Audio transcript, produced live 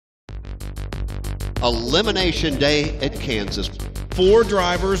Elimination Day at Kansas. 4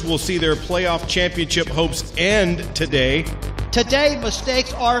 drivers will see their playoff championship hopes end today. Today,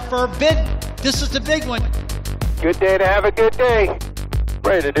 mistakes are forbidden. This is the big one. Good day to have a good day.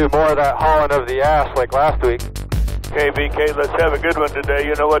 Ready to do more of that hauling of the ass like last week. Okay, BK, let's have a good one today.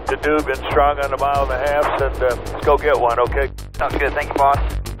 You know what to do. Been strong on the 1.5 miles, and let's go get one, okay? Sounds good. Thank you, boss.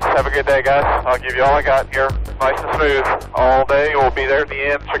 Have a good day, guys. I'll give you all I got here. Nice and smooth. All day. We'll be there at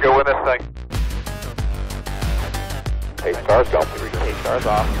the end to go win this thing. 8 stars gone through. 8 stars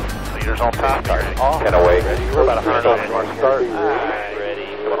off. Leaders on top. Off. And away. We're about 100 on start. Ready.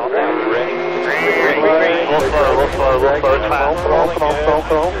 Going on down. Ready. Ready. Real slow. It's fine.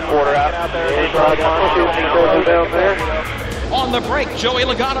 Quarter out. Down there. On the break, Joey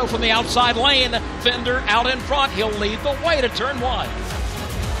Logano from the outside lane. Fender out in front. He'll lead the way to turn 1.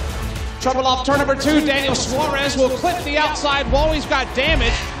 Trouble off turn number 2. Daniel Suarez will clip the outside wall. He's got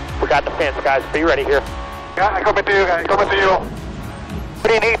damage. We got the fence, guys. Be ready here. Yeah, coming to you, guys. Coming to you. What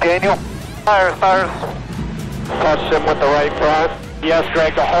do you need, Daniel? Tires. Touch him with the right front. Yes,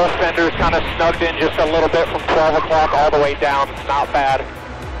 Greg, the whole fender's kind of snugged in just a little bit from 12 o'clock all the way down. It's not bad.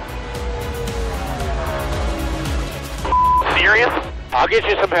 Serious? I'll get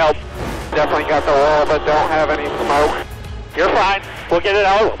you some help. Definitely got the wall, but don't have any smoke. You're fine. We'll get it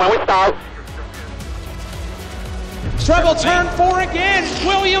out when we stop. Trouble turn 4 again.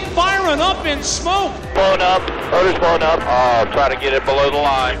 William Byron up in smoke. Blown up. Motor's blown up. Try to get it below the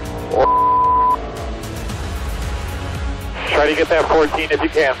line. Try to get that 14 if you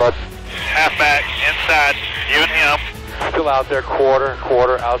can, bud. Half back, inside, you and him. Still out there, quarter,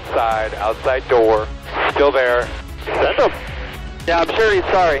 outside door. Still there. Send him. Yeah, I'm sure he's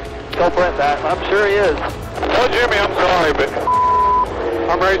sorry. Tell Brent that. I'm sure he is. Oh, Jimmy, I'm sorry, but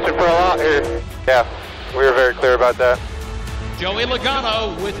I'm racing for a lot here. Yeah, we were very clear about that. Joey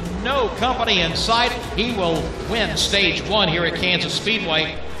Logano with no company in sight. He will win stage 1 here at Kansas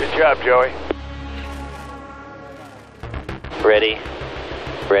Speedway. Good job, Joey. Ready.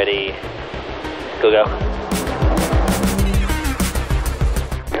 Go.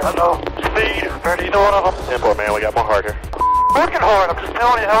 Hello. Speed. 30 to 1 of them. Simple, man. We got more hard here. Working hard. I'm just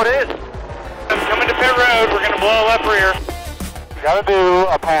telling you how it is. Coming to pit road. We're going to blow left rear. Got to do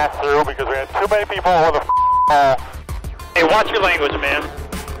a pass-through because we had too many people with a Hey, watch your language, man.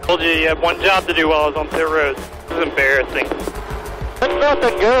 Told you had one job to do while I was on pit road. This is embarrassing. It's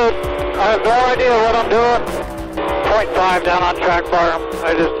nothing good. I have no idea what I'm doing. 0.5 down on track bar.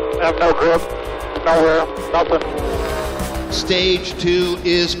 I just have no grip. Nowhere. Nothing. Stage 2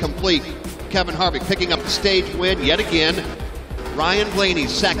 is complete. Kevin Harvick picking up the stage win yet again. Ryan Blaney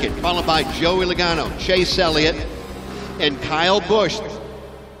second, followed by Joey Logano, Chase Elliott, and Kyle Busch.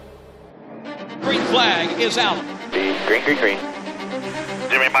 Green flag is out. Green.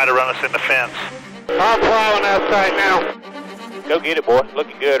 Jimmy might have run us in the fence. I'm plowing outside now. Go get it, boy.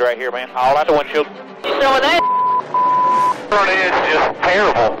 Looking good right here, man. All out the windshield. You throwing that? Front end is just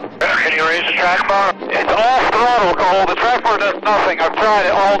terrible. Can you raise the track bar? It's all throttle, Cole. The track bar does nothing. I've tried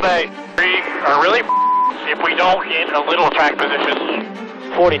it all day. We are really if we don't get a little track position.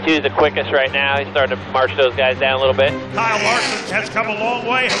 42 is the quickest right now. He's starting to march those guys down a little bit. Kyle Larson has come a long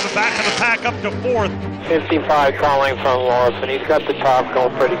way from the back of the pack up to 4th. 55 calling from Larson. He's got the top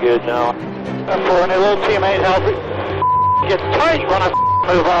going pretty good now. For a little teammate help it. Gets tight when I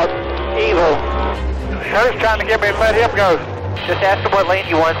move up. Evil. He's trying to get me to let him go. Just ask him what lane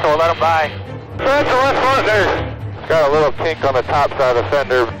he wants, so we'll let him by. That's the left front there. Got a little kink on the top side of the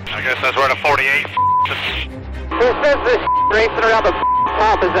fender. I guess that's where the 48. Who says this racing around the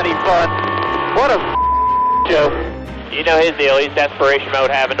top is any fun? What a joke. You know his deal. He's desperation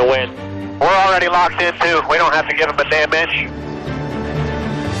mode having to win. We're already locked in, too. We don't have to give him a damn inch.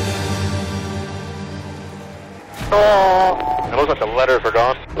 Oh. It looks like the letters are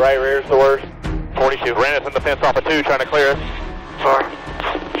gone. Right rear's the worst. 42. Ran us in the fence off of 2, trying to clear us. Sorry.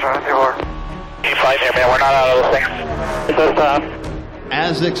 Trying too hard. Keep fighting there, man. We're not out of those things. It's this time.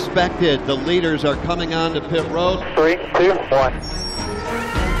 As expected, the leaders are coming on to pit road. 3, 2, 1.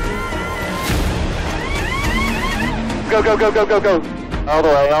 Go. All the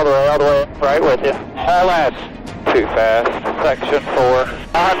way. Right with you. All lads. Too fast. Section 4.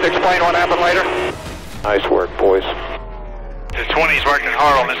 I'll have to explain what happened later. Nice work, boys. The 20's working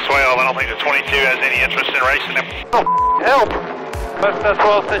hard on this 12. I don't think the 22 has any interest in racing him. Oh, help! That's the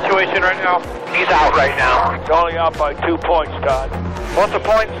 12 situation right now. He's out right now. He's only out by 2 points, Todd. What's the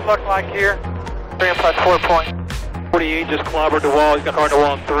points look like here? 3 plus 4 points. 48 just clobbered the wall. He's got hard to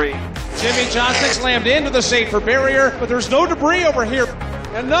wall on 3. Jimmy Johnson slammed into the safer barrier, but there's no debris over here.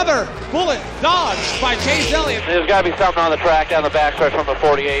 Another bullet dodged by Chase Elliott. There's got to be something on the track down the backstretch from the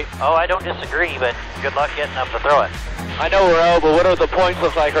 48. Oh, I don't disagree, but good luck getting up to throw it. I know we're out, but what do the points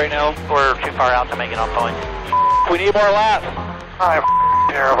look like right now? We're too far out to make it on points. We need more laps. I'm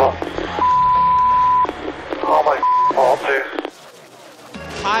terrible. Oh, my fault, too.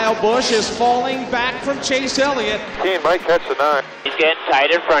 Kyle Busch is falling back from Chase Elliott. He might catch the 9. He's getting tight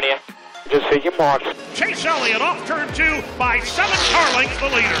in front of you. Just take your marks. Chase Elliott off turn 2 by 7 car lengths the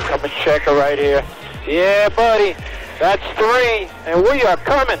leader. Come and check her right here. Yeah, buddy. That's 3, and we are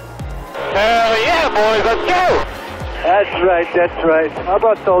coming. Hell yeah, boys, let's go. That's right, that's right. How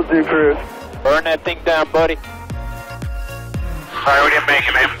about those two crews? Burn that thing down, buddy. Sorry, we didn't make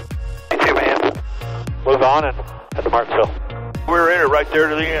it, man. Me too, man. Move on and head to Martinsville. We were in it right there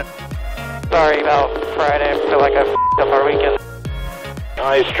to the end. Sorry about Friday. I feel like I f***ed up our weekend.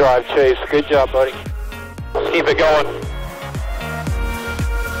 Nice drive, Chase. Good job, buddy. Let's keep it going.